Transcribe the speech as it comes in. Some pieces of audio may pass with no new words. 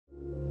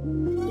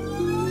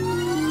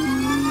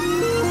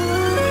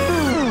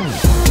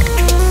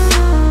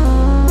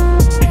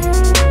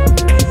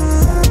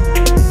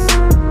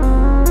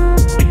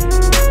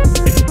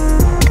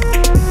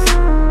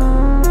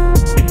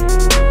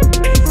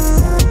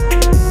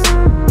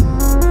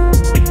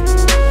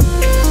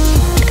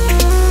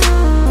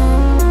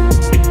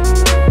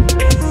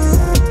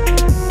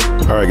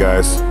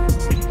guys,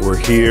 we're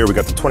here. We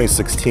got the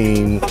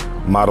 2016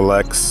 Model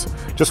X.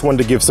 Just wanted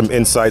to give some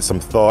insight, some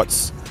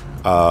thoughts,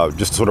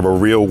 just sort of a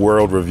real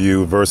world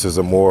review versus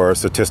a more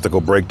statistical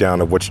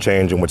breakdown of what's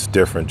changed and what's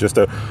different. Just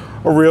a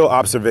real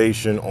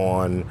observation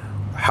on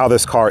how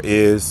this car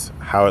is,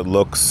 how it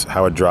looks,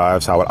 how it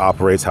drives, how it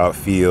operates, how it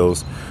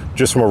feels,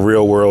 just from a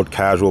real world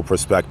casual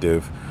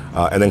perspective.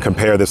 And then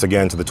compare this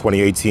again to the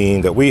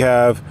 2018 that we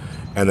have,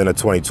 and then a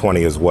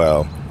 2020 as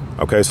well.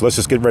 Okay, so let's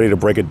just get ready to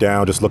break it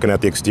down, just looking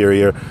at the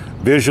exterior.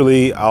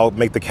 Visually, I'll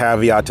make the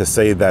caveat to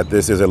say that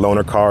this is a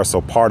loaner car, so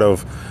part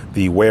of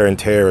the wear and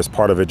tear is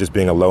part of it just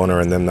being a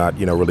loaner and them not,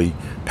 really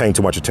paying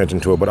too much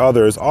attention to it. But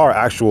others are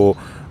actual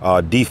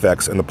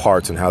defects in the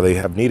parts and how they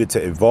have needed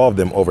to evolve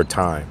them over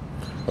time.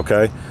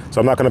 Okay, so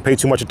I'm not going to pay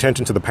too much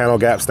attention to the panel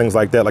gaps, things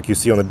like that, like you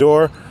see on the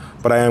door.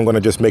 But I am going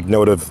to just make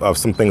note of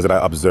some things that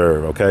I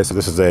observe, okay? So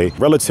this is a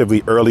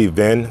relatively early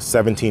VIN,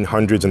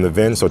 1700s in the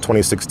VIN, so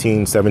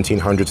 2016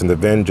 1700s in the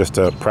VIN, just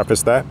to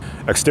preface that.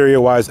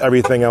 Exterior-wise,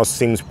 everything else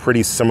seems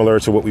pretty similar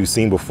to what we've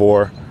seen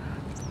before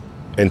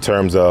in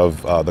terms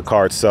of the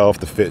car itself,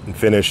 the fit and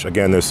finish.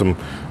 Again, there's some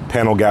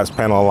panel gaps,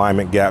 panel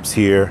alignment gaps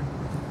here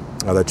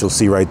that you'll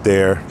see right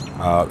there.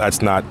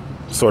 That's not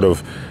sort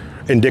of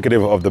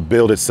indicative of the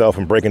build itself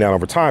and breaking down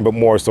over time, but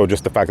more so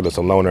just the fact that it's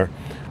a loaner.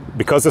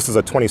 Because this is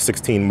a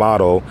 2016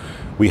 model,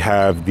 we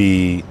have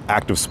the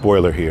active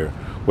spoiler here,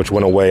 which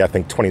went away, I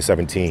think,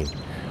 2017.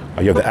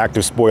 You have the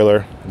active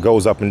spoiler,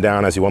 goes up and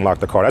down as you unlock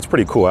the car. That's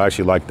pretty cool. I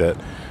actually like that,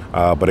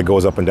 but it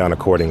goes up and down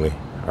accordingly.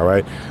 All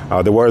right.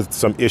 There were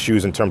some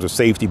issues in terms of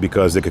safety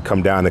because it could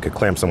come down, it could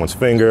clamp someone's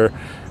finger,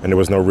 and there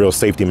was no real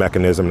safety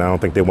mechanism. And I don't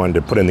think they wanted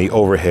to put in the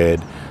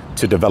overhead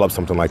to develop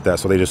something like that,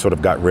 so they just sort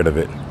of got rid of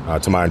it,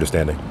 to my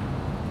understanding.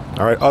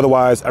 All right.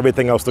 Otherwise,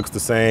 everything else looks the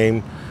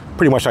same.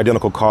 Pretty much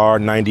identical car,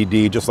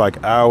 90D, just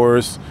like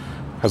ours.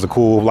 Has a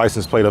cool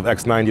license plate of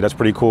X90, that's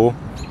pretty cool.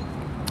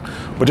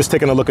 But just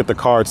taking a look at the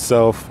car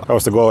itself, if I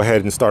was to go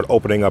ahead and start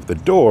opening up the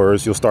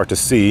doors, you'll start to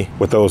see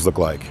what those look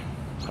like.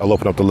 I'll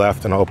open up the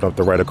left and I'll open up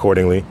the right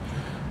accordingly.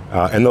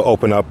 And they'll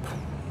open up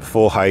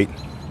full height.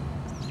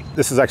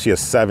 This is actually a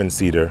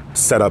 7-seater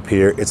setup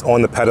here. It's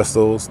on the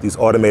pedestals, these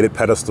automated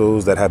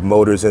pedestals that have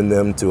motors in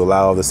them to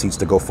allow the seats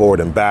to go forward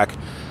and back.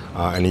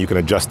 And you can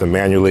adjust them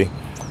manually.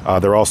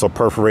 They're also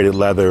perforated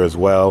leather as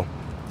well.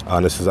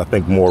 This is, I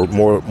think,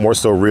 more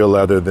so real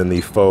leather than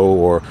the faux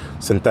or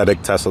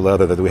synthetic Tesla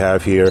leather that we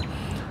have here.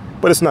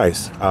 But it's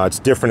nice. It's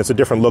different. It's a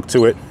different look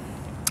to it.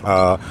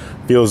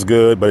 Feels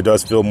good, but it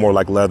does feel more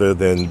like leather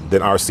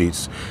than our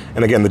seats.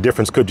 And again, the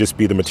difference could just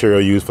be the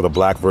material used for the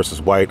black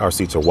versus white. Our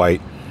seats are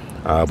white.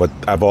 But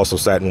I've also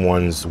sat in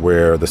ones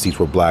where the seats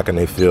were black and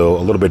they feel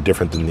a little bit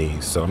different than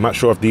these. So I'm not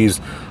sure if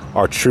these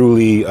are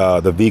truly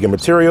the vegan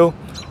material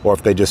or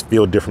if they just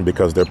feel different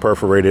because they're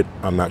perforated.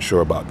 I'm not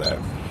sure about that.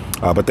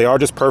 But they are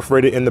just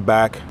perforated in the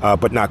back,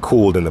 but not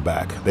cooled in the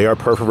back. They are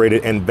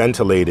perforated and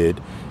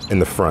ventilated in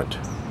the front.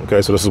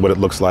 Okay, so this is what it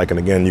looks like. And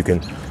again, you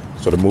can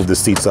sort of move the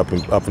seats up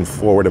and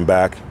forward and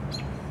back.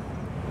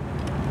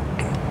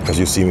 As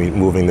you see me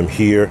moving them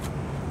here.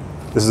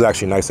 This is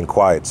actually nice and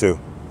quiet too.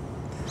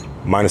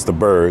 Minus the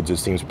birds, it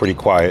seems pretty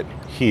quiet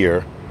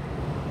here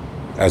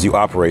as you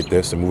operate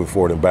this and move it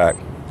forward and back.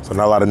 So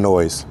not a lot of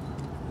noise.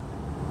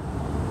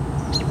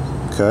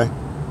 Okay,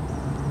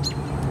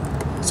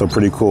 so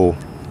pretty cool.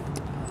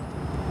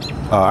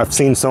 I've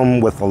seen some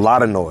with a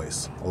lot of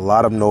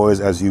noise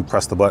as you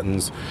press the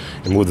buttons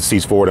and move the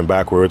seats forward and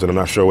backwards, and I'm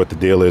not sure what the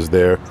deal is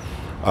there,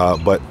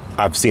 but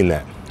I've seen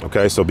that.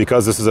 Okay, so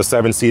because this is a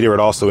 7-seater, it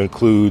also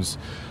includes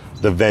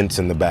the vents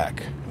in the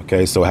back.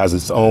 Okay, so it has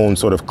its own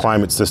sort of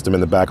climate system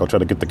in the back. I'll try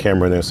to get the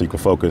camera in there so you can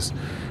focus.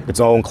 Its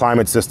own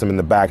climate system in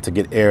the back to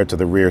get air to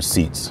the rear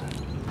seats.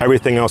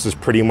 Everything else is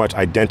pretty much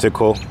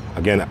identical.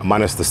 Again,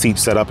 minus the seat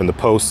setup and the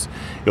posts.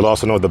 You'll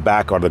also know the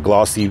back are the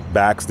glossy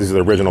backs. These are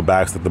the original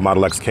backs that the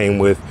Model X came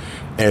with.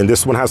 And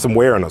this one has some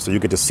wear on it, so you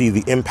get to see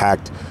the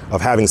impact of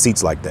having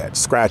seats like that.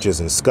 Scratches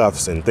and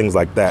scuffs and things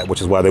like that,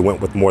 which is why they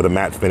went with more of the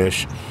matte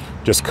finish,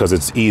 just because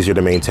it's easier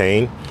to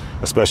maintain,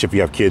 especially if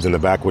you have kids in the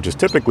back, which is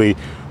typically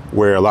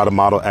where a lot of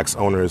Model X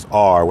owners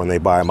are when they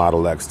buy a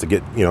Model X to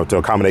get, to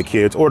accommodate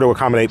kids or to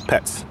accommodate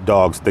pets,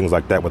 dogs, things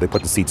like that, where they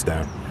put the seats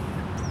down.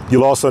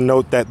 You'll also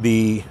note that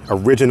the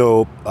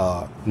original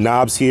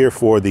knobs here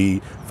for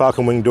the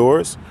Falcon Wing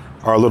doors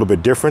are a little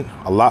bit different,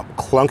 a lot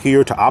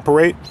clunkier to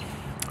operate,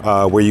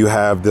 where you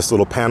have this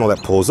little panel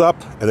that pulls up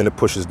and then it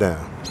pushes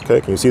down.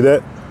 Okay, can you see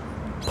that?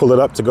 Pull it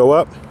up to go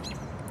up,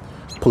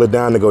 pull it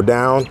down to go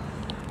down.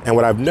 And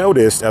what I've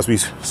noticed as we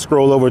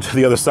scroll over to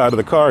the other side of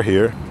the car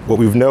here, what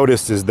we've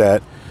noticed is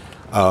that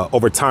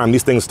over time,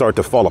 these things start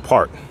to fall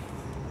apart,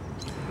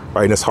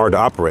 right? And it's hard to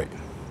operate.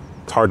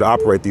 It's hard to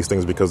operate these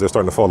things because they're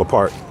starting to fall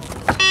apart.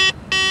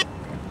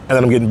 And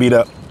then I'm getting beat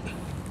up.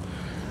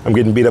 I'm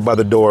getting beat up by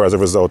the door as a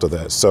result of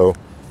that. So,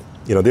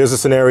 there's a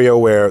scenario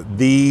where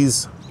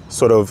these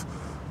sort of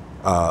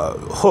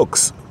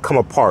hooks come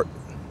apart,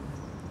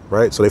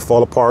 right? So they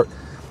fall apart.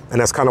 And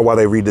that's kind of why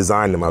they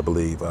redesigned them, I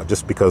believe,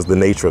 just because of the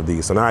nature of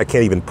these. So now I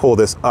can't even pull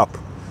this up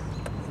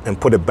and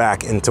put it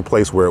back into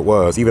place where it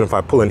was. Even if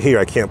I pull in here,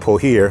 I can't pull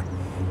here.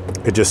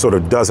 It just sort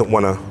of doesn't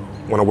want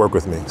to work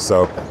with me.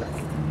 So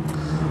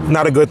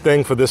not a good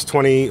thing for this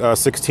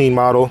 2016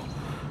 model.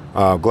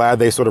 Glad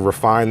they sort of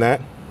refined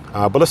that.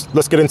 But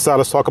let's get inside.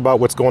 Let's talk about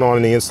what's going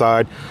on the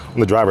inside on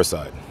the driver's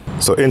side.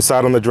 So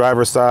inside on the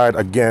driver's side,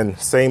 again,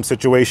 same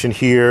situation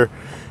here.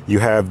 You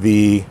have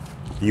the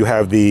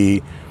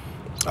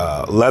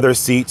leather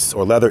seats,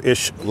 or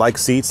leather-ish like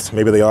seats.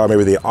 Maybe they are,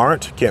 maybe they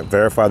aren't. Can't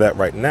verify that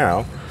right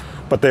now.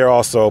 But they're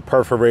also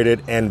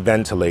perforated and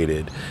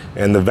ventilated.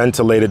 And the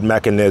ventilated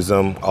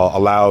mechanism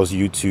allows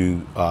you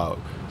to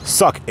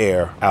suck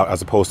air out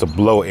as opposed to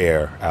blow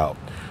air out,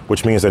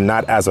 which means they're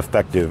not as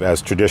effective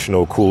as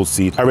traditional cooled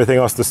seats. Everything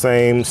else the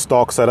same.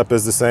 Stalk setup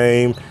is the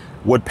same.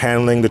 Wood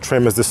paneling, the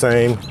trim is the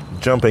same.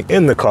 Jumping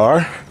in the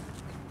car.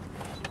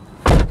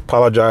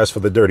 Apologize for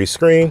the dirty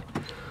screen.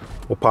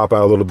 We'll pop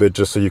out a little bit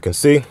just so you can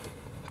see.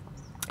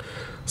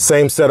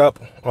 Same setup.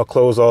 I'll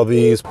close all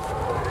these.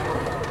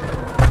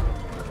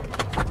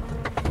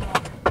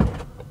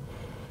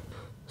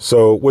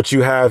 So what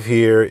you have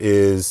here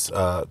is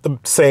the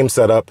same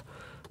setup.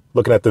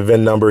 Looking at the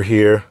VIN number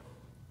here,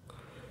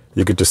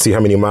 you could just see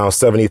how many miles,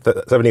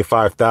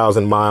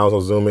 75,000 miles.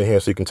 I'll zoom in here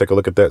so you can take a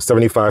look at that.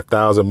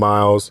 75,000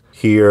 miles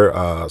here.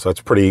 So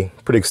that's pretty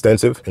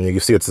extensive. And you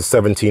can see it's a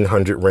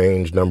 1700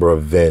 range number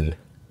of VIN.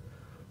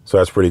 So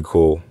that's pretty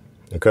cool.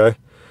 Okay.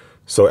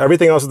 So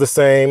everything else is the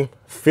same.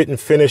 Fit and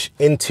finish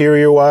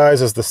interior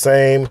wise is the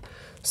same.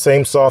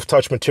 Same soft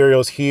touch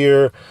materials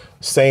here.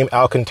 Same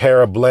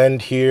Alcantara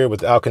blend here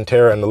with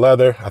Alcantara and the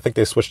leather. I think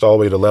they switched all the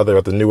way to leather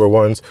at the newer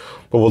ones,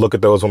 but we'll look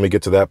at those when we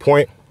get to that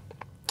point.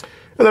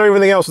 And then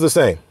everything else is the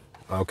same.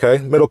 Okay,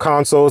 middle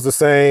console is the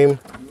same.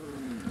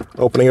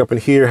 Opening up in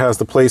here has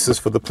the places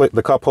for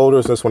the cup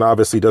holders. This one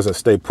obviously doesn't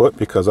stay put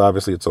because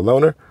obviously it's a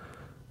loaner.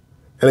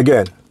 And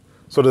again,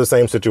 sort of the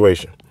same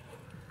situation.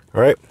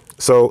 All right,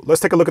 so let's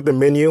take a look at the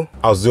menu.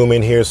 I'll zoom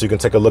in here so you can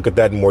take a look at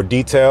that in more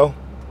detail.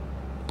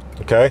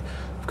 Okay.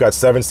 We've got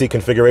 7-seat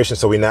configuration,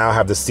 so we now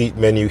have the seat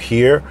menu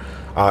here.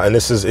 And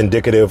this is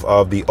indicative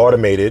of the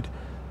automated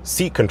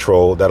seat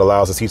control that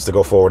allows the seats to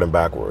go forward and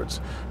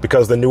backwards.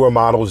 Because the newer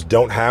models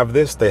don't have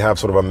this, they have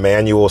sort of a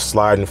manual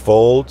slide and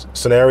fold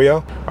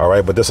scenario. All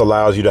right, but this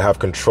allows you to have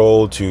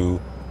control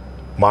to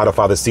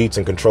modify the seats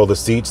and control the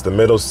seats, the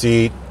middle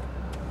seat,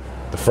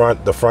 the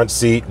front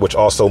seat, which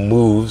also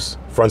moves,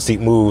 front seat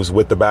moves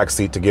with the back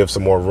seat to give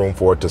some more room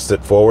for it to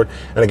sit forward.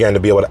 And again, to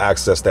be able to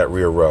access that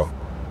rear row.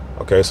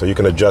 Okay, so you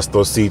can adjust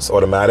those seats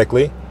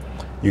automatically.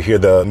 You hear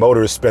the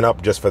motors spin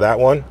up just for that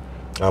one,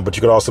 but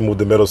you can also move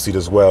the middle seat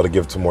as well to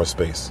give some more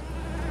space.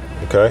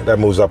 Okay, that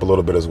moves up a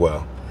little bit as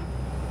well.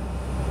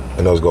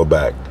 And those go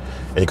back.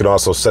 And you can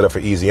also set it for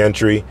easy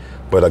entry,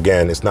 but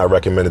again, it's not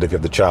recommended if you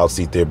have the child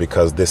seat there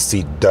because this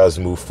seat does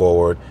move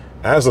forward,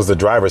 as does the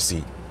driver's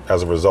seat,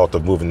 as a result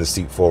of moving the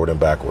seat forward and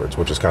backwards,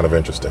 which is kind of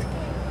interesting.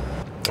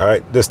 All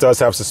right, this does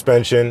have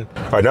suspension.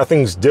 All right,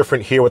 nothing's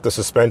different here with the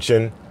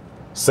suspension.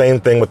 Same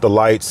thing with the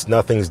lights,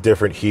 nothing's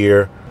different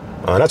here.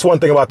 That's one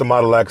thing about the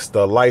Model X,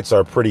 the lights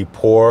are pretty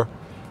poor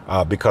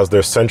because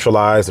they're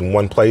centralized in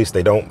one place.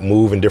 They don't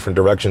move in different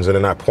directions and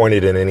they're not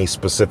pointed in any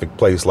specific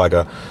place like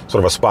a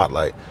sort of a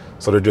spotlight.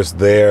 So they're just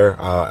there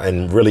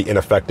and really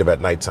ineffective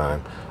at nighttime.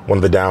 One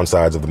of the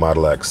downsides of the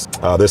Model X.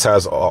 This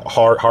has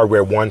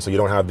hardware 1, so you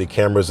don't have the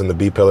cameras and the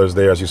B-pillars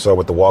there as you saw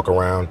with the walk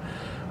around.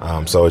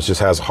 So it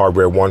just has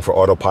hardware 1 for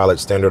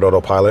autopilot, standard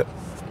autopilot.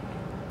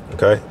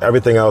 Okay,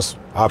 everything else,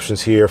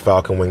 options here,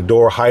 Falcon wing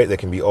door height, they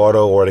can be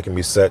auto or they can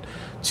be set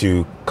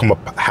to come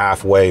up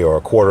halfway or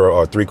a quarter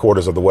or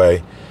 3/4 of the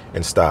way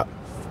and stop.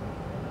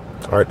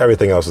 All right,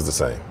 everything else is the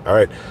same. All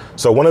right,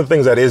 so one of the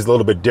things that is a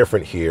little bit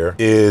different here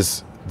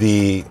is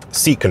the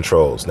seat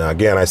controls. Now,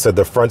 again, I said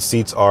the front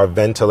seats are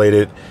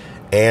ventilated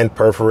and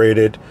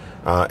perforated.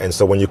 And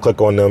so when you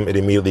click on them, it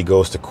immediately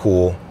goes to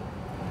cool.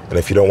 And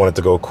if you don't want it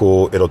to go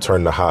cool, it'll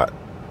turn to hot.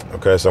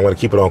 Okay, so I'm gonna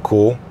keep it on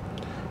cool.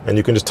 And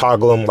you can just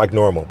toggle them like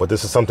normal, but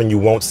this is something you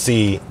won't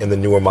see in the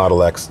newer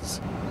Model X's.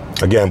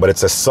 Again, but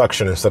it's a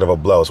suction instead of a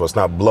blow. So it's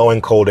not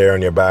blowing cold air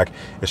in your back.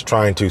 It's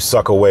trying to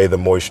suck away the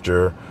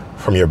moisture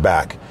from your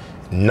back.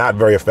 Not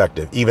very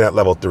effective, even at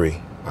level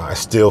 3. I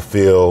still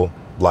feel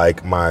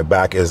like my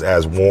back is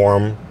as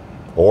warm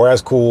or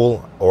as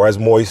cool or as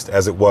moist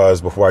as it was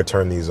before I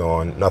turned these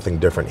on. Nothing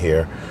different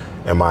here,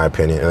 in my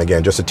opinion. And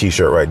again, just a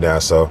t-shirt right now.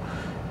 So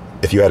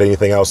if you had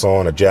anything else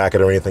on, a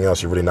jacket or anything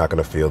else, you're really not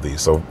going to feel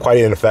these. So quite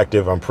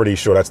ineffective. I'm pretty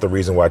sure that's the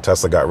reason why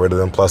Tesla got rid of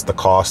them, plus the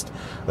cost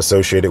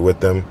associated with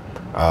them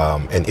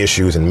and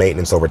issues and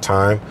maintenance over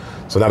time.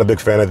 So not a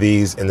big fan of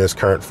these in this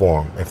current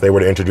form. If they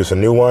were to introduce a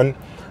new one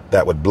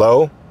that would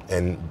blow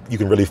and you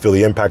can really feel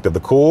the impact of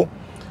the cool,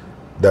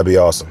 that'd be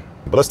awesome.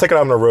 But let's take it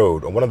out on the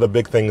road. One of the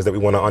big things that we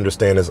want to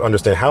understand is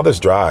how this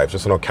drives,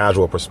 just from a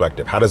casual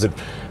perspective. How does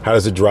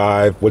it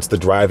drive? What's the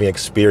driving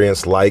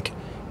experience like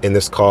in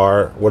this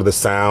car? What are the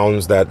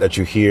sounds that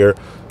you hear?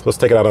 So let's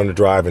take it out on the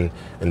drive and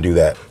do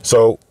that.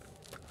 So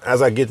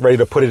as I get ready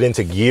to put it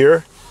into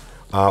gear,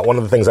 One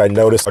of the things I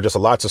noticed are just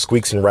lots of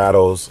squeaks and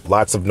rattles,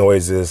 lots of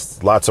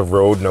noises, lots of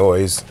road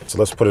noise. So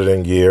let's put it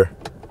in gear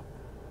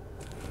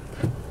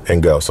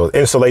and go. So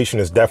insulation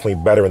is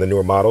definitely better in the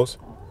newer models.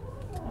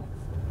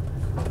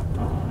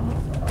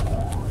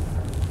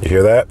 You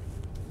hear that?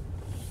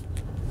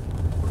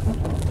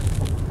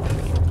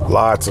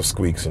 Lots of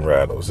squeaks and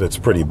rattles. It's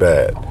pretty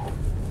bad.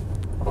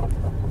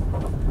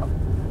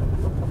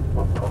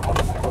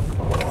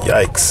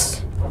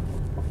 Yikes.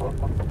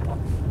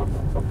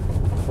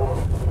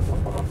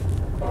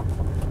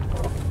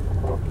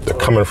 They're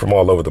coming from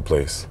all over the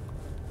place.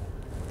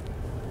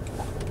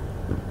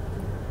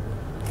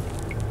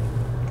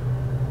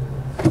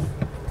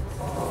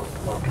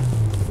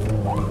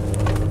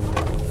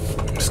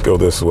 Let's go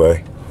this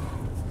way.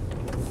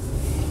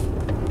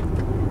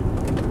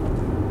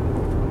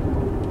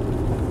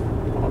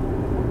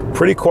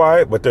 Pretty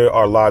quiet, but there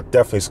are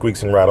definitely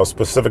squeaks and rattles,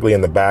 specifically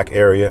in the back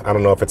area. I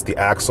don't know if it's the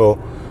axle.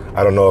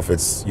 I don't know if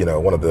it's, you know,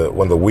 one of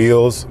the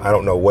wheels. I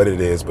don't know what it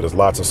is, but there's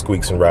lots of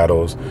squeaks and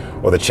rattles,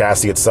 or the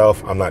chassis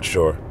itself. I'm not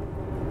sure.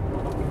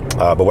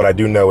 But what I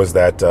do know is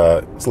that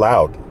it's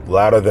loud,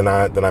 louder than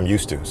I'm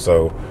used to.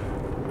 So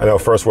I know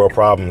first world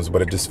problems,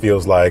 but it just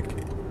feels like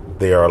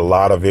there are a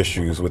lot of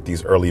issues with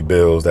these early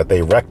builds that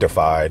they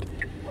rectified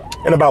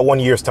in about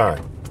 1 year's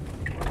time.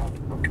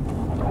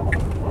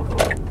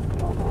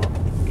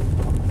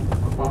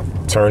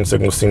 Turn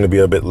signals seem to be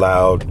a bit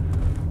loud,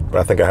 but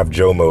I think I have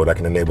Joe mode. I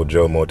can enable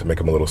Joe mode to make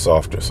them a little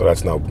softer, so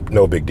that's no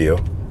big deal.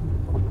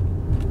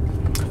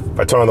 If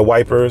I turn on the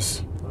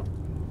wipers,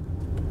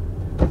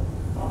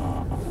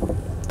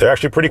 they're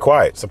actually pretty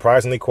quiet,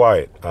 surprisingly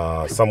quiet.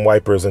 Some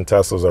wipers in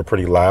Teslas are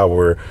pretty loud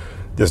where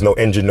there's no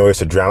engine noise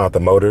to drown out the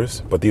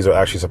motors, but these are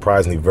actually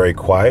surprisingly very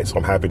quiet, so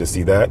I'm happy to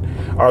see that.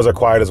 Ours are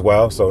quiet as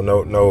well, so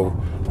no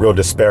real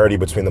disparity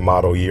between the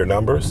model year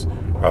numbers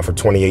for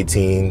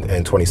 2018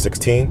 and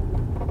 2016.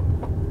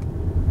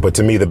 But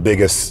to me, the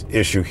biggest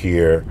issue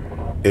here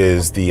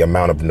is the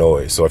amount of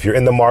noise. So if you're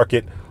in the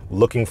market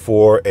looking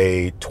for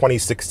a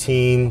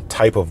 2016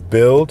 type of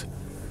build,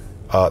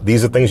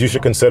 these are things you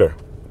should consider.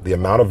 The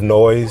amount of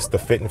noise, the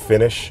fit and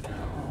finish,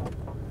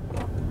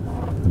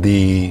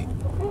 the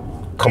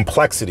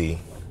complexity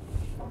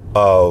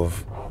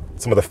of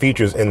some of the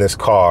features in this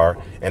car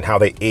and how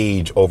they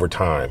age over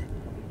time.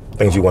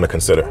 Things you want to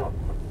consider.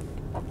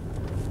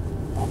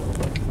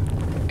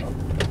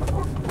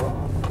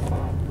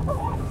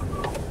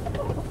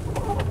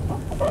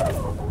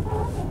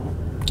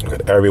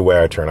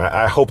 Everywhere I turn,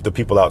 I hope the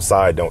people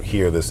outside don't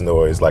hear this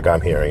noise like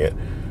I'm hearing it,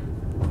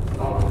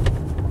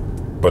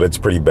 but it's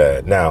pretty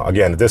bad. Now,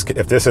 again,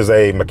 if this is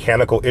a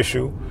mechanical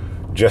issue,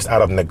 just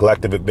out of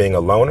neglect of it being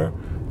a loaner,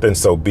 then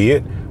so be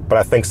it. But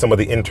I think some of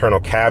the internal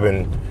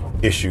cabin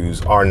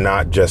issues are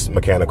not just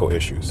mechanical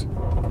issues.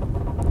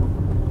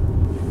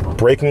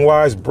 Braking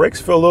wise, brakes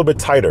feel a little bit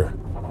tighter,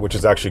 which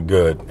is actually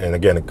good. And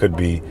again, it could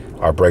be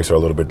our brakes are a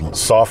little bit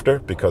softer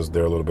because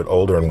they're a little bit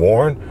older and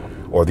worn,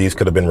 or these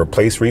could have been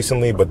replaced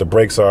recently, but the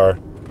brakes are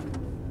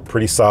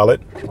pretty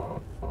solid.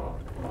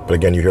 But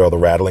again, you hear all the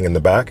rattling in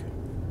the back.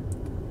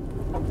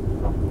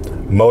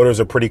 Motors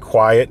are pretty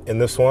quiet in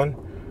this one.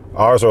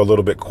 Ours are a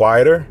little bit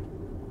quieter,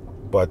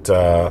 but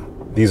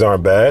these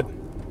aren't bad.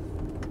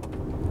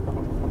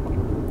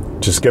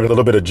 Just give it a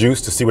little bit of juice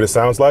to see what it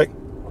sounds like.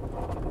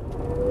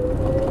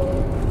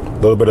 A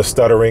little bit of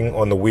stuttering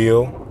on the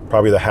wheel,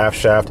 probably the half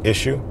shaft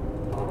issue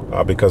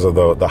because of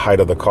the height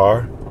of the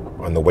car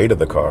and the weight of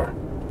the car.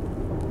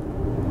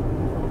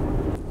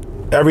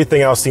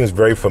 Everything else seems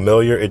very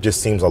familiar. It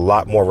just seems a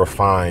lot more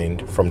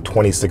refined from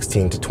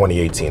 2016 to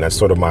 2018. That's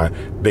sort of my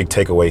big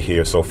takeaway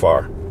here so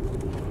far.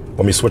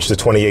 When we switch to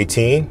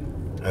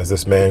 2018, as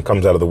this man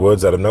comes out of the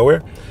woods out of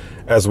nowhere,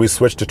 as we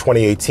switch to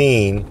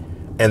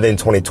 2018 and then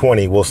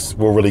 2020, we'll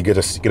really get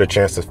a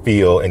chance to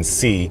feel and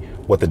see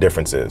what the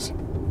difference is.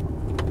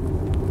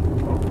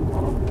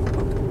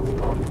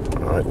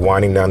 All right,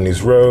 winding down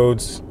these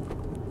roads,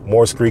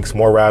 more squeaks,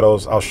 more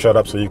rattles. I'll shut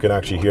up so you can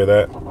actually hear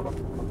that.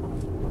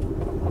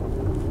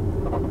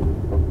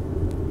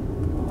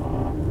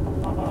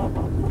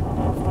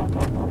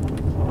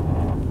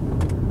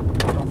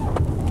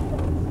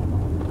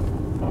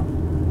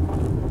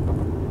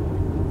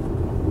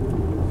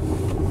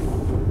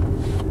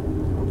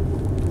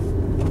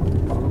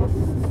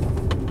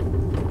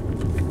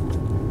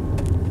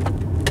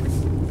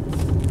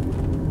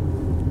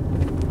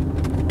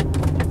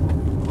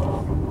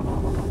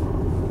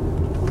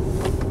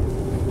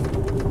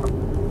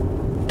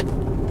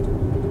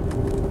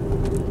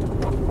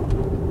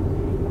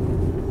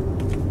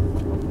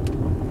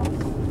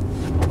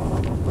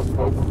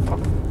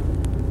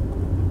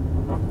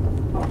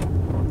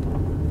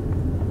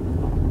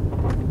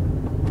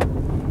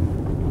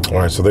 All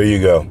right, so there you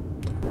go.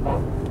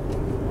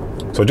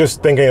 So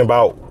just thinking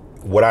about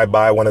would I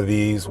buy one of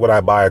these? Would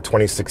I buy a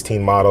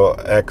 2016 Model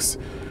X?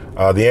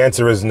 The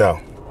answer is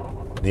no.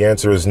 The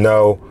answer is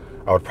no.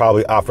 I would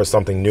probably offer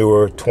something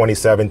newer,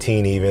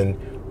 2017 even,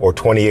 or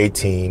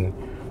 2018,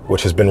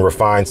 which has been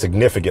refined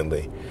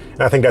significantly.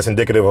 And I think that's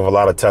indicative of a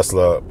lot of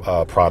Tesla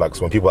products.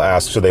 When people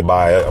ask, should they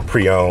buy a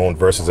pre-owned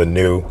versus a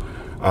new?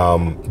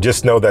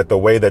 Just know that the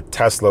way that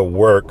Tesla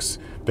works,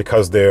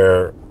 because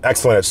they're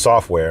excellent at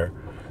software,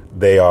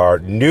 they are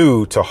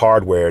new to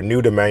hardware,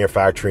 new to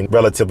manufacturing,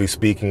 relatively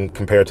speaking,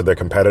 compared to their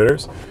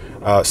competitors.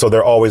 So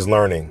they're always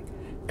learning.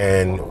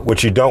 And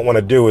what you don't want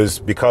to do is,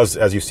 because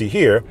as you see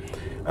here,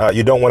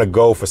 you don't want to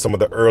go for some of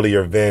the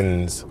earlier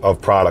VINs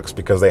of products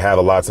because they have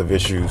lots of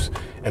issues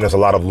and there's a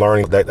lot of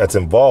learning that's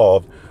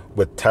involved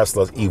with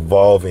Tesla's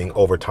evolving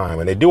over time.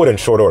 And they do it in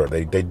short order.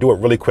 They do it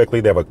really quickly.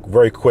 They have a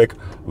very quick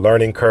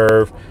learning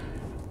curve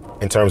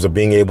in terms of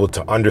being able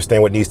to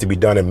understand what needs to be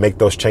done and make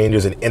those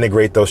changes and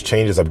integrate those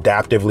changes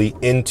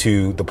adaptively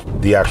into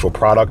the actual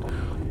product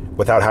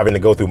without having to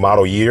go through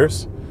model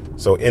years.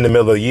 So in the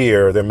middle of the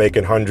year, they're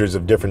making hundreds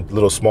of different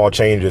little small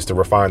changes to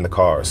refine the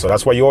car. So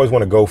that's why you always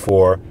want to go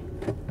for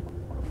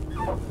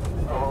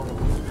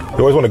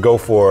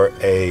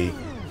a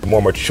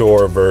more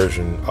mature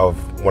version of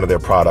one of their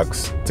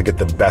products to get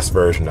the best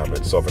version of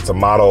it. So if it's a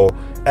Model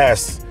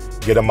S,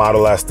 get a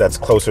Model S that's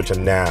closer to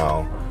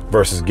now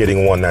versus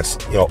getting one that's,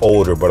 you know,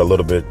 older but a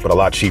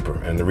lot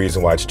cheaper. And the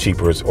reason why it's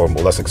cheaper is, or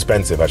less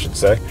expensive, I should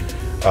say,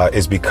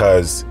 is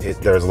because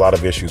there's a lot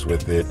of issues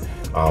with it.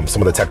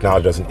 Some of the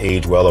technology doesn't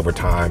age well over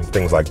time,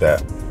 things like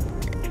that.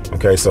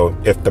 Okay, so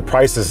if the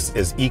price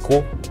is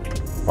equal,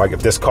 like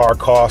if this car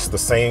costs the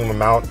same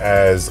amount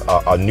as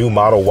a new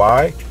Model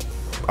Y,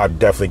 I'd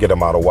definitely get a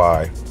Model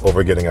Y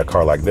over getting a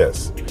car like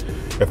this.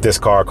 If this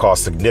car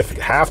costs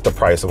half the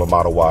price of a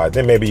Model Y,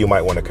 then maybe you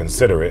might want to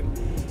consider it.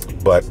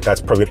 But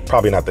that's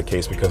probably not the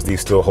case because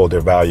these still hold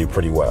their value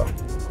pretty well.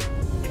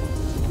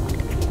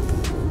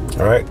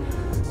 All right,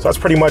 so that's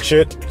pretty much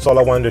it. That's all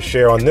I wanted to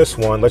share on this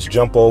one. Let's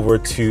jump over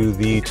to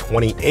the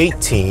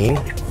 2018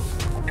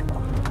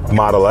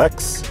 Model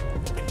X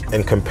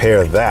and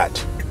compare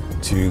that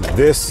to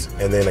this,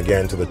 and then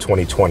again to the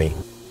 2020